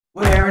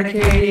Bear in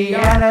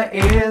Acadiana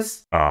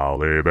is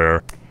Ollie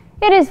Bear.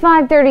 It is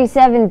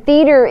 5:37.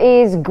 Theater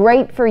is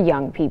great for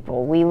young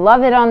people. We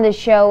love it on this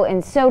show,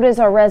 and so does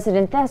our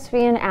resident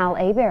thespian, Al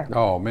Abear.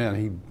 Oh, man,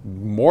 he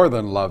more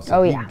than loves it.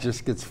 Oh, yeah. He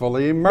just gets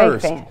fully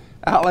immersed. Big fan.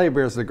 Al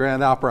Abear is the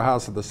Grand Opera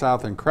House of the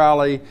South in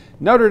Crowley.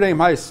 Notre Dame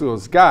High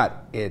School's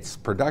got its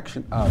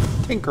production of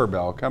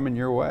Tinkerbell coming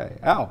your way.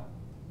 Al.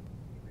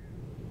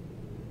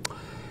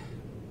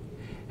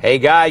 Hey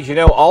guys, you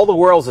know, all the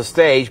world's a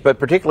stage, but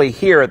particularly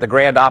here at the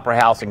Grand Opera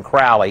House in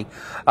Crowley,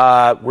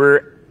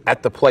 we're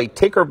at the play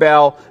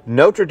Tinkerbell,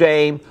 Notre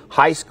Dame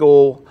High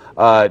School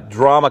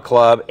Drama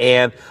Club,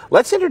 and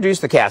let's introduce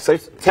the cast. So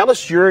tell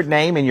us your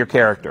name and your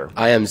character.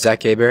 I am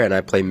Zach Aber, and I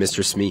play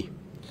Mr. Smee.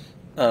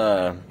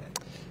 My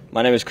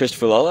name is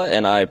Christopher Lala,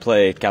 and I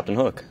play Captain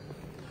Hook.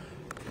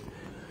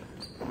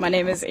 My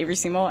name is Avery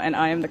Seymour, and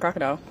I am the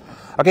crocodile.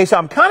 Okay, so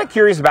I'm kind of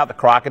curious about the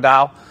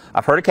crocodile.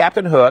 I've heard of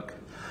Captain Hook.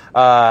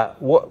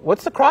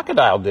 What's the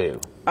crocodile do?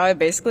 I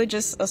basically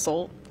just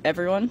assault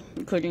everyone,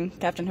 including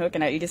Captain Hook,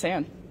 and I eat his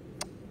hand.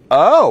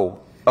 Oh,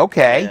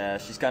 okay. Yeah,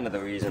 she's kind of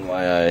the reason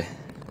why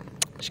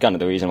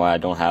I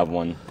don't have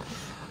one.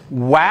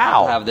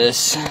 Wow. I have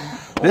this.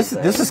 This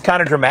is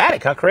kind of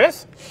dramatic, huh,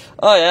 Chris?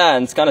 Oh yeah,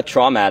 and it's kind of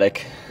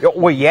traumatic.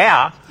 Well,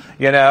 yeah,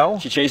 you know.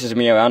 She chases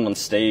me around on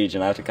stage,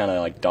 and I have to kind of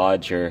like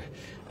dodge her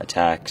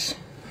attacks.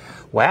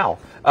 Wow.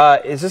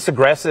 Is this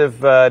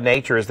aggressive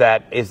nature? Is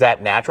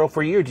that natural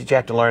for you, or did you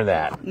have to learn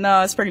that?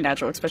 No, it's pretty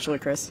natural, especially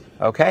Chris.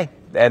 Okay,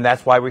 and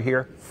that's why we're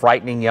here,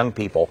 frightening young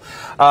people.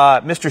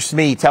 Mr.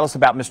 Smee, tell us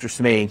about Mr.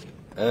 Smee.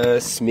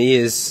 Smee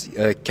is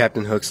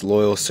Captain Hook's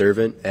loyal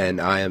servant,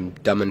 and I am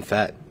dumb and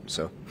fat.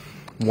 So.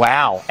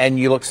 Wow, and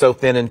you look so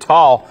thin and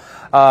tall.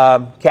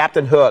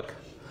 Captain Hook,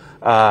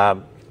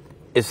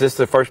 is this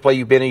the first play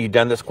you've been in? You've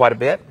done this quite a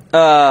bit?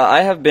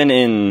 I have been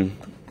in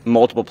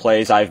multiple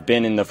plays. I've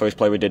been in the first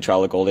play we did,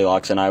 Trial of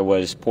Goldilocks, and I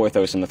was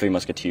Porthos in the Three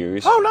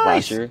Musketeers. Oh,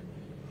 nice. Last year.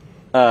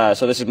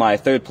 So this is my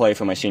third play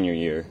for my senior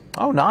year.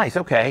 Oh, nice.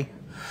 Okay.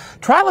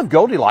 Trial of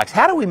Goldilocks.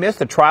 How do we miss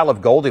the Trial of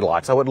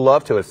Goldilocks? I would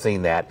love to have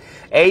seen that.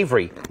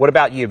 Avery, what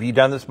about you? Have you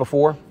done this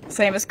before?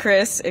 Same as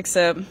Chris,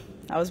 except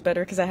I was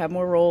better because I had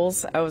more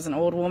roles. I was an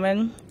old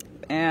woman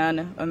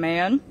and a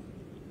man.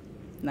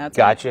 And that's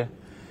Gotcha. it.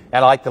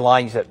 And I like the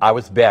line you said, I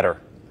was better.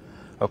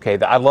 Okay,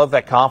 I love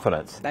that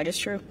confidence. That is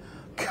true.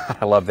 God,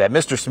 I love that.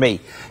 Mr. Smee,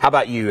 how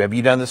about you? Have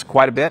you done this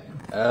quite a bit?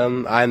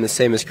 I'm the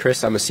same as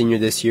Chris. I'm a senior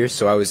this year,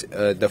 so I was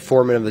the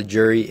foreman of the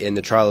jury in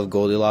the Trial of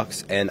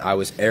Goldilocks, and I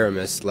was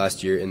Aramis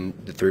last year in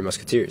the Three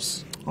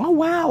Musketeers. Oh,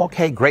 wow.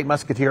 Okay, great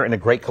musketeer and a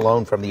great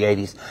cologne from the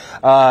 80s.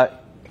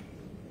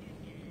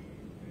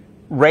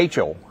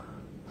 Rachel,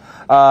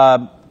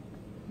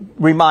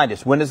 remind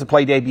us, when does the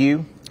play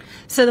debut?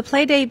 So the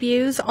play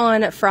debuts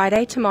on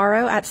Friday,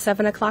 tomorrow at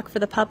 7 o'clock for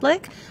the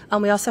public.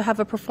 We also have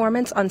a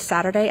performance on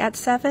Saturday at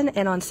 7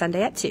 and on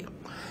Sunday at 2.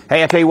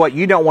 Hey, I tell you what,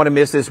 you don't want to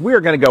miss this.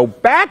 We're going to go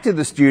back to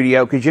the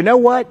studio because you know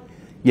what?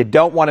 You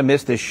don't want to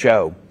miss this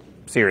show.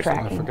 Seriously.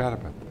 I forgot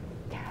about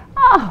that.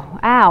 Oh,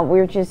 Al,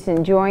 we're just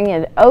enjoying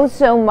it oh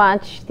so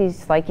much.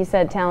 These, like you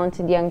said,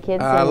 talented young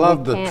kids. I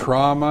love the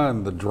trauma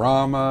and the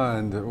drama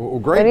and a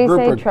great What do you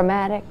group say? of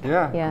Traumatic?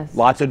 Yeah. Yes.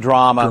 Lots of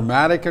drama.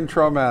 Dramatic and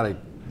traumatic.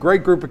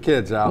 Great group of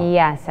kids, Al.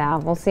 Yes, Al.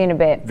 We'll see you in a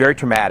bit. Very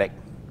traumatic.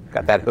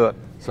 Got that hook.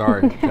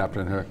 Sorry,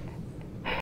 Captain Hook.